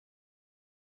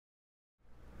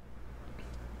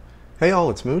Hey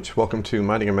all, it's Mooch. Welcome to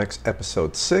Mining Your Mechs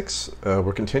episode 6.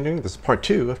 We're continuing. This is part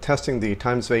 2 of testing the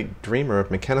Timesvape Dreamer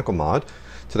mechanical mod.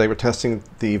 Today we're testing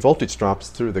the voltage drops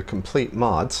through the complete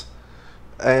mods.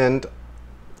 And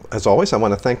as always, I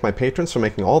want to thank my patrons for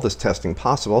making all this testing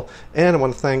possible. And I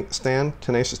want to thank Stan,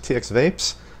 Tenacious TX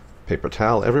Vapes, paper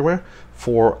towel everywhere,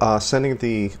 for sending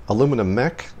the aluminum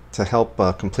mech to help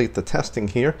complete the testing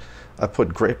here. I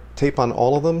put grip tape on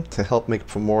all of them to help make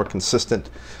for more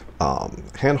consistent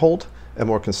handhold and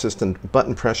more consistent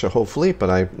button pressure, hopefully,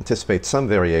 but I anticipate some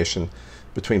variation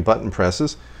between button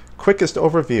presses. Quickest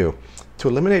overview: to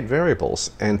eliminate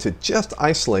variables and to just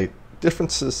isolate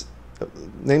differences,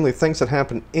 namely things that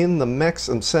happen in the mechs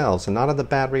themselves and not in the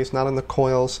batteries, not in the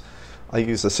coils. I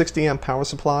use a 60 amp power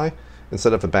supply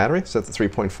instead of a battery set to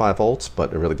 3.5 volts,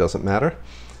 but it really doesn't matter.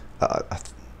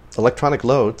 Electronic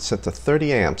load set to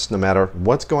 30 amps, no matter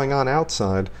what's going on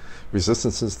outside.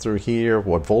 Resistances through here,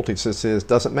 what voltage this is,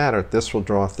 doesn't matter. This will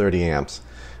draw 30 amps.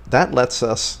 That lets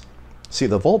us see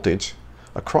the voltage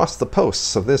across the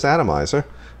posts of this atomizer.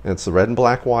 And it's the red and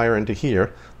black wire into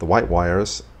here. The white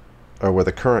wires are where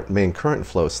the main current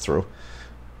flows through.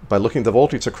 By looking at the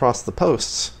voltage across the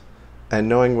posts and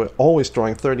knowing we're always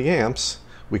drawing 30 amps,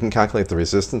 we can calculate the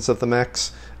resistance of the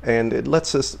mechs, and it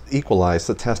lets us equalize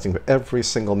the testing for every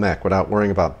single mech without worrying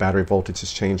about battery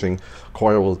voltages changing,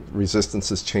 coil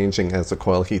resistances changing as the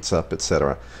coil heats up,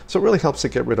 etc. So it really helps to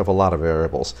get rid of a lot of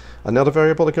variables. Another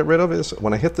variable to get rid of is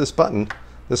when I hit this button,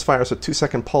 this fires a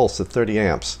 2-second pulse at 30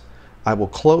 amps. I will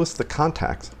close the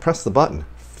contact, press the button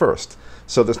first.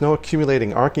 So there's no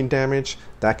accumulating arcing damage.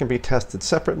 That can be tested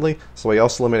separately, so we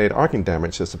also eliminate arcing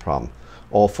damage as a problem.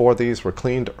 All 4 of these were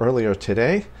cleaned earlier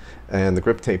today and the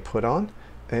grip tape put on.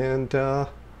 And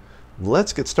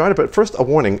let's get started. But first, a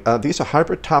warning. These are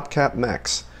hybrid top cap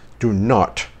mechs. Do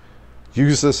not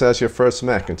use this as your first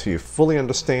mech until you fully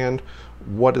understand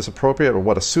what is appropriate or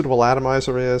what a suitable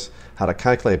atomizer is, how to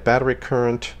calculate battery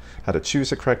current, how to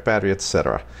choose the correct battery,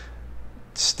 etc.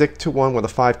 Stick to one with a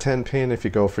 510 pin if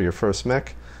you go for your first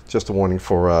mech. Just a warning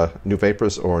for new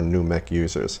vapers or new mech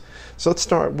users. So let's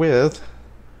start with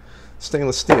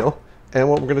stainless steel, and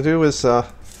what we're going to do is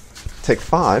take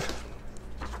 5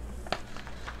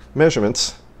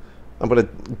 measurements. I'm going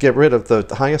to get rid of the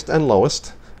highest and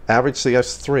lowest, average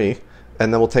CS3,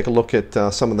 and then we'll take a look at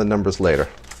some of the numbers later.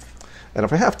 And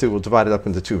if I have to, we'll divide it up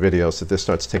into 2 videos if this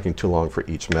starts taking too long for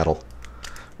each metal.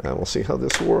 And we'll see how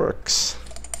this works.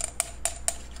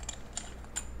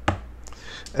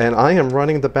 And I am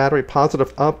running the battery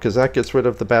positive up because that gets rid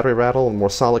of the battery rattle and more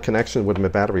solid connection with my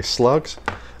battery slugs.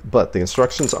 But the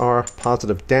instructions are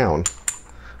positive down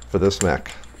for this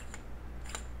mech.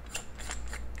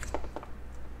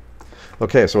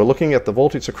 Okay, so we're looking at the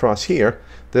voltage across here.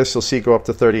 This you'll see go up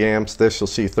to 30 amps. This you'll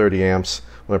see 30 amps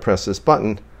when I press this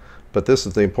button. But this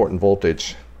is the important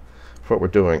voltage for what we're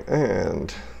doing.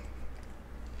 And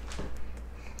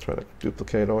try to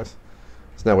duplicate always.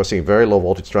 So now we're seeing very low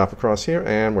voltage drop across here,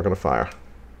 and we're going to fire.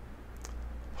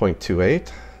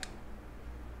 0.28.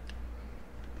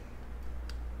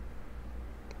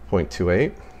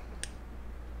 0.28.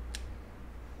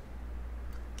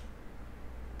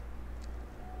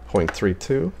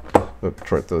 0.32.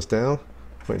 Let's write those down.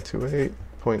 0.28,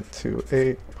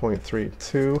 0.28,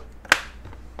 0.32,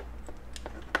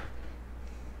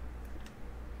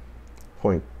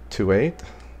 0.28,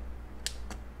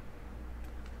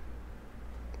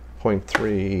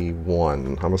 0.31.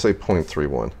 I'm going to say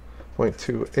 0.31.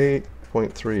 0.28,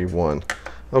 0.31.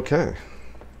 Okay.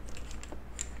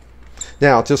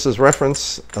 Now, just as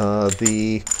reference,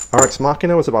 the RX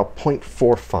Machina was about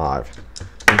 0.45.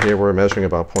 And here we're measuring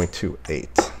about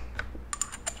 0.28.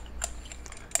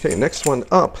 Okay, next one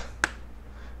up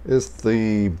is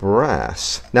the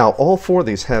brass. Now, all 4 of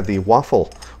these have the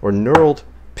waffle or knurled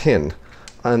pin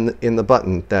in the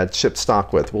button that shipped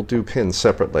stock with. We'll do pins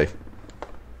separately.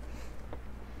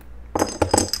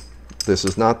 This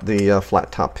is not the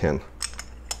flat top pin.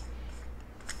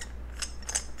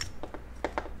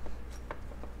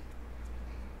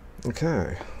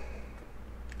 Okay.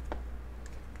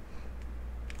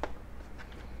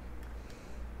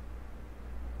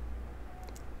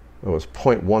 It was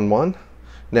 0.11.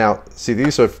 Now, see,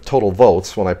 these are total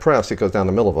volts. When I press, it goes down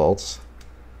to millivolts.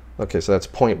 Okay, so that's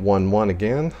 0.11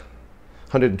 again.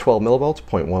 112 millivolts,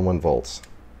 0.11 volts.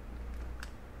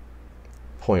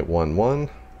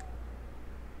 0.11.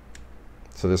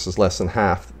 So this is less than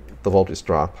half the voltage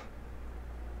drop.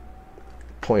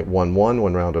 0.11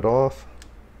 when rounded off.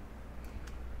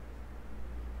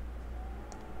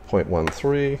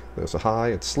 0.13. There's a high.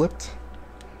 It slipped.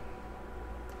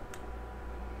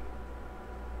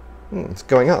 It's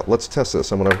going up. Let's test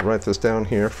this. I'm going to write this down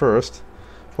here first.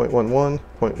 0.11,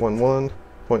 0.11,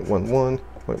 0.11,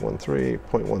 0.13,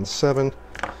 0.17.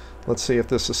 Let's see if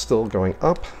this is still going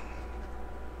up.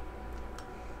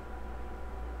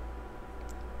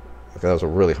 Okay, that was a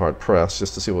really hard press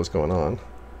just to see what was going on.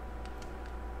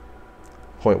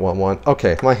 0.11.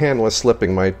 Okay, my hand was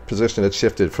slipping. My position had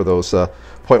shifted for those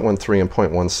 0.13 and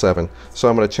 0.17. So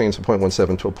I'm going to change the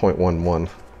 0.17 to a 0.11.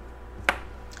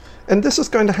 And this is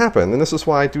going to happen, and this is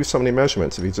why I do so many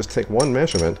measurements. If you just take one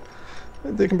measurement,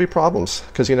 there can be problems,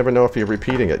 because you never know if you're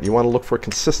repeating it. You want to look for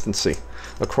consistency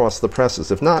across the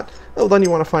presses. If not, well, then you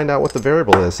want to find out what the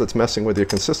variable is that's messing with your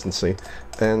consistency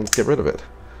and get rid of it.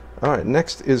 All right,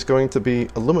 next is going to be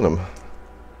aluminum.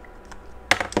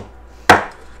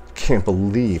 Can't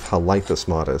believe how light this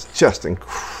mod is. Just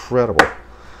incredible.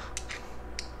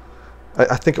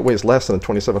 I think it weighs less than a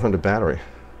 2700 battery.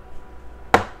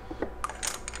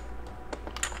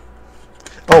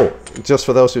 Oh, just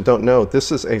for those who don't know, this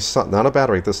is not a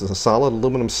battery, this is a solid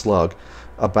aluminum slug,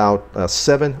 about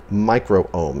 7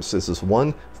 micro-ohms. This is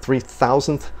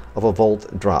 1/3000th of a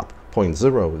volt drop,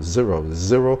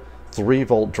 0.0003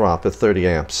 volt drop at 30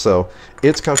 amps. So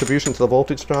its contribution to the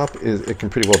voltage drop, it can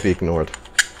pretty well be ignored.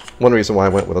 One reason why I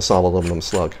went with a solid aluminum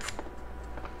slug.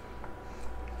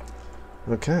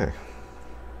 Okay.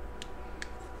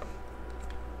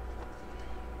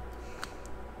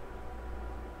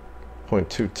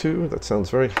 .22, that sounds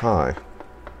very high.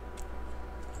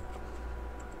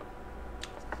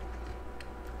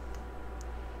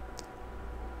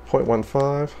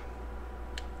 .15,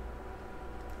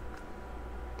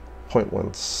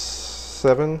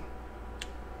 0.17,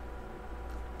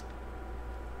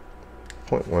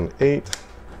 0.18.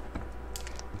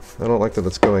 I don't like that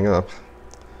it's going up.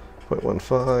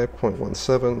 0.15,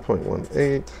 0.17,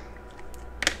 0.18.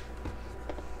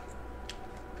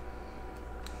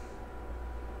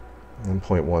 And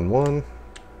 0.11,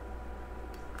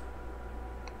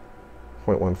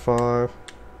 0.15,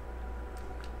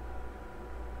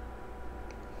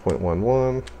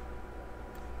 0.11,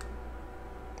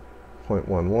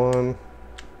 0.11,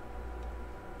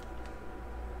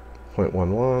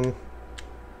 0.11,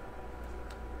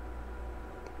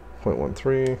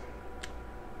 0.13,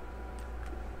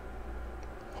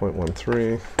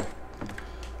 0.13.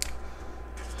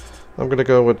 I'm going to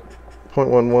go with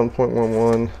 0.11,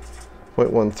 0.11,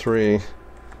 0.13.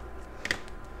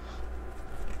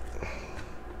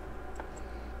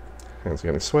 Hands are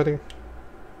getting sweaty.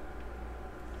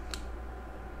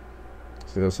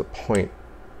 See, there's a point, a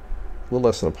little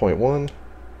less than a 0.1,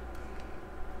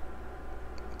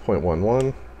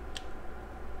 0.11,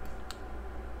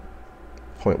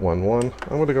 0.11.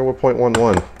 I'm going to go with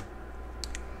 0.11,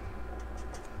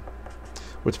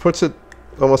 which puts it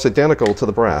almost identical to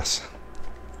the brass.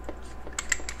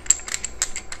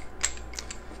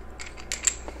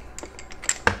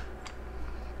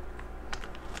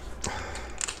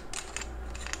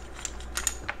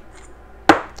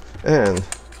 And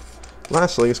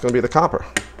lastly, it's going to be the copper.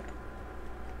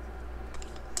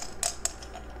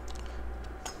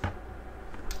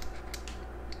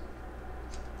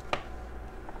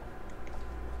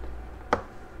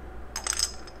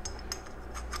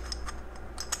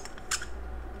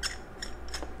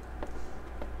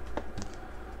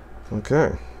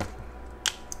 Okay.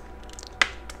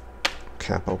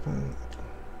 Cap open.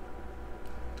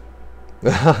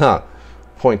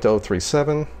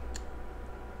 0.037.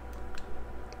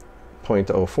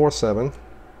 0.047,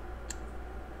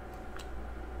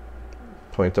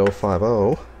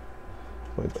 0.050,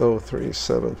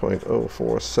 0.037,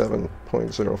 0.047,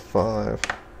 0.05.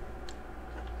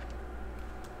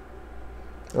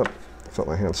 Oh, I felt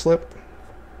my hand slip.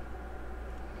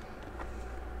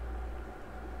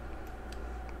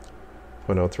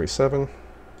 0.037.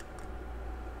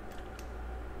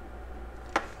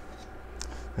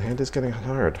 The hand is getting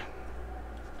hard.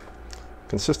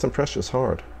 Consistent pressure is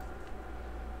hard.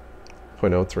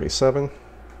 0.037,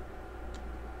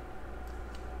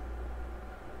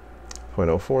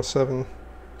 0.047,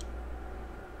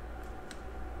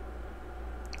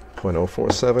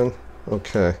 0.047,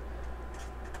 okay,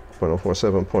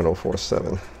 0.047,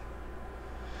 0.047.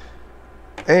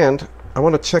 And I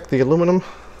want to check the aluminum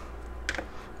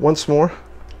once more,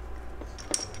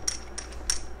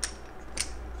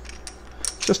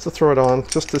 just to throw it on,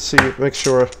 just to see, make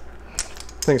sure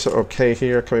things are okay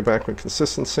here, coming back with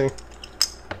consistency.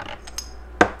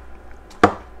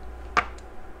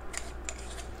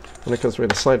 And because we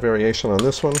had a slight variation on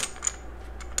this one.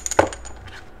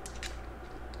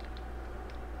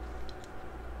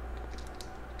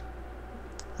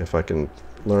 If I can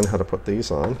learn how to put these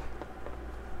on.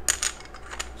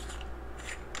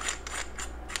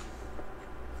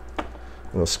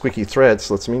 And those squeaky threads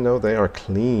lets me know they are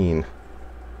clean.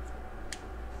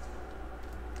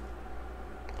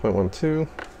 0.12.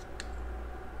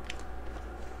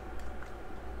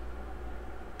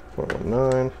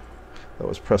 0.19. That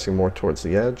was pressing more towards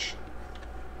the edge.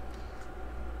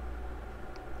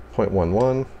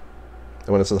 0.11. And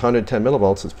when it says 110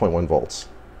 millivolts, it's 0.1 volts.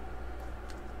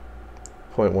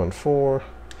 0.14.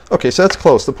 Okay, so that's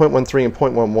close. The 0.13 and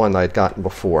 0.11 I had gotten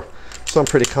before. So I'm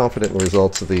pretty confident in the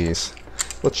results of these.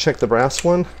 Let's check the brass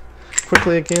one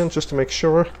quickly again, just to make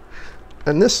sure.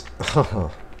 And this,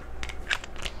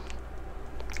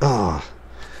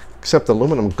 except the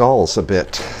aluminum galls a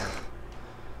bit.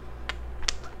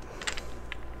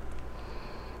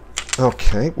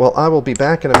 Okay, well, I will be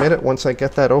back in a minute once I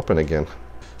get that open again.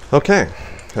 Okay,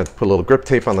 had to put a little grip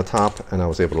tape on the top, and I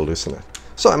was able to loosen it.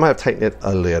 So I might have tightened it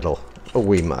a little, a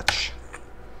wee much.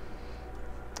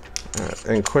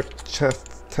 And quick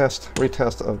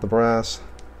retest of the brass.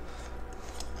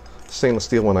 Stainless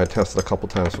steel one I tested a couple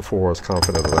times before. I was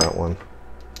confident of that one.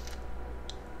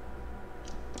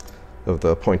 Of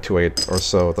the 0.28 or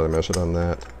so that I measured on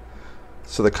that.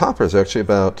 So the copper is actually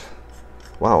about,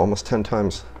 wow, almost 10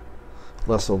 times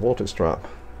less of a voltage drop.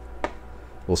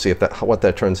 We'll see if what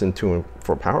that turns into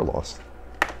for power loss.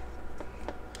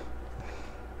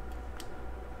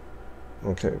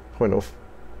 Okay,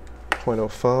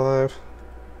 0.05.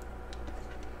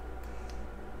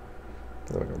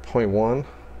 0.1.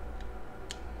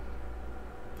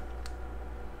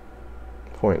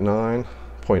 0.9.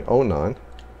 0.09.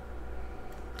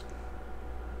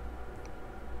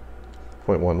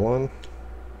 0.11.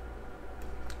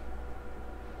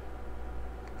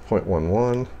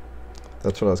 0.11.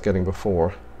 That's what I was getting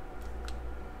before.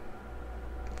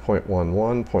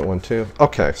 0.11, 0.12.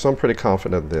 Okay, so I'm pretty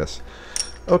confident of this.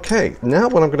 Okay, now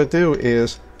what I'm going to do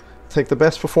is take the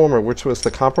best performer, which was the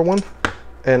copper one,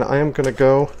 and I am going to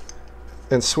go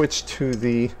and switch to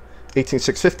the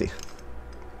 18650.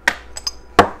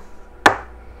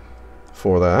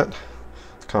 For that,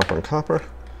 copper and copper.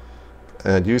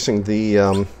 And using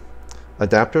the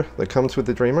adapter that comes with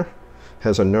the Dreamer,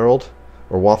 has a knurled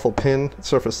or waffle pin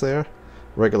surface there,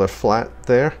 regular flat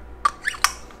there.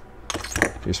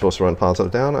 You're supposed to run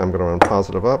positive down. I'm going to run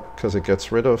positive up because it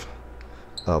gets rid of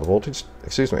the voltage,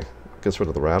 excuse me, gets rid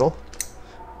of the rattle.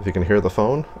 If you can hear the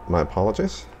phone, my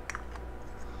apologies.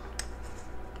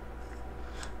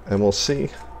 And we'll see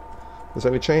if there's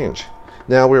any change.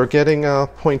 Now we were getting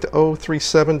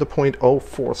 0.037 to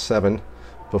 0.047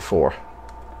 before.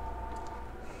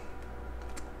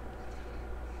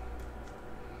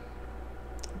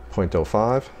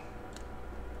 .05,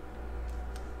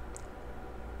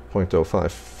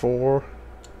 0.054,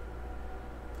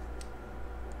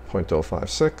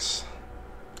 0.056,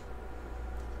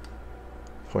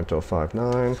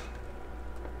 0.059,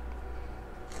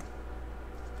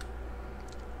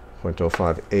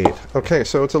 0.058. Okay,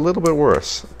 so it's a little bit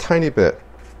worse, a tiny bit.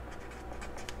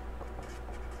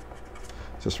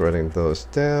 Just writing those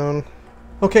down.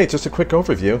 Okay, just a quick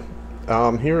overview.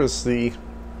 Here is the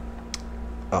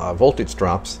voltage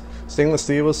drops. Stainless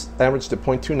steel was averaged at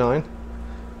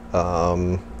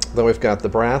 0.29. Then we've got the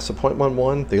brass at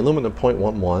 0.11, the aluminum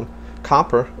 0.11,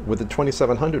 copper with the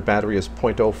 2700 battery is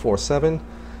 0.047,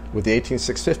 with the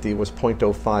 18650 was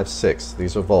 0.056.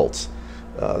 These are volts.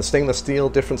 The stainless steel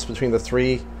difference between the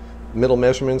three middle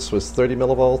measurements was 30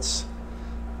 millivolts.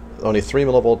 Only 3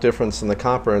 millivolt difference in the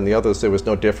copper, and the others there was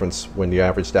no difference when you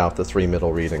averaged out the three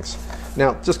middle readings.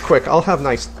 Now, just quick, I'll have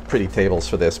nice pretty tables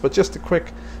for this, but just a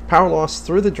quick power loss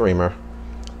through the Dreamer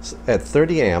at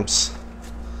 30 amps.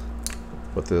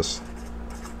 Put this,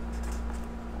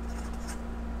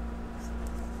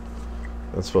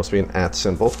 that's supposed to be an at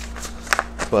symbol,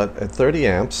 but at 30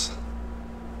 amps,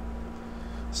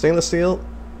 stainless steel,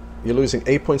 you're losing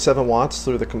 8.7 watts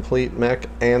through the complete Mech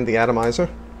and the atomizer.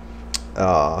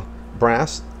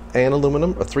 Brass and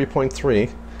aluminum are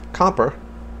 3.3. Copper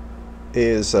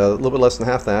is a little bit less than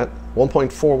half that,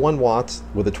 1.41 watts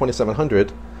with the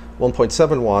 2700,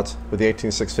 1.7 watts with the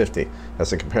 18650.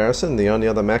 As a comparison, the only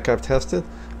other Mech I've tested,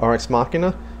 RX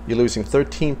Machina, you're losing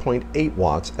 13.8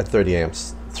 watts at 30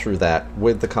 amps through that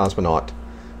with the Cosmonaut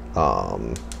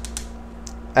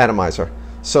atomizer.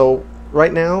 So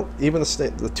right now, even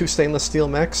the two stainless steel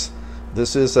Mechs,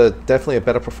 this is definitely a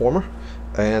better performer.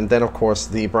 And then of course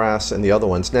the brass and the other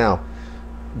ones. Now,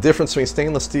 difference between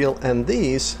stainless steel and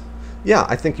these, yeah,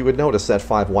 I think you would notice that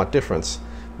 5 watt difference.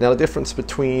 Now the difference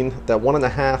between that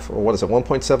 1.5, or what is it,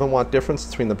 1.7 watt difference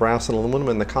between the brass and aluminum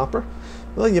and the copper,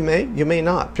 well, you may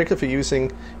not, particularly if you're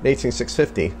using an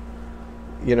 18650.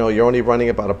 you know, you're only running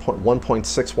about a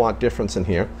 1.6 watt difference in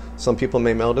here. Some people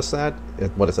may notice that.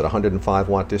 What is it, 105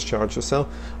 watt discharge or so?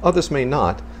 Others may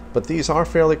not, but these are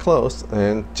fairly close.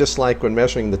 And just like when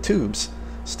measuring the tubes,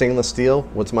 stainless steel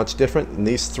was much different, and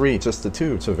these three, just the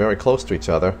tubes, are very close to each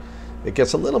other. It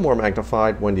gets a little more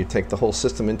magnified when you take the whole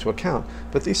system into account,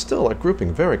 but these still are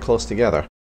grouping very close together.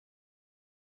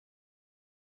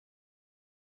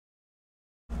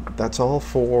 That's all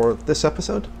for this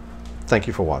episode. Thank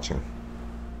you for watching.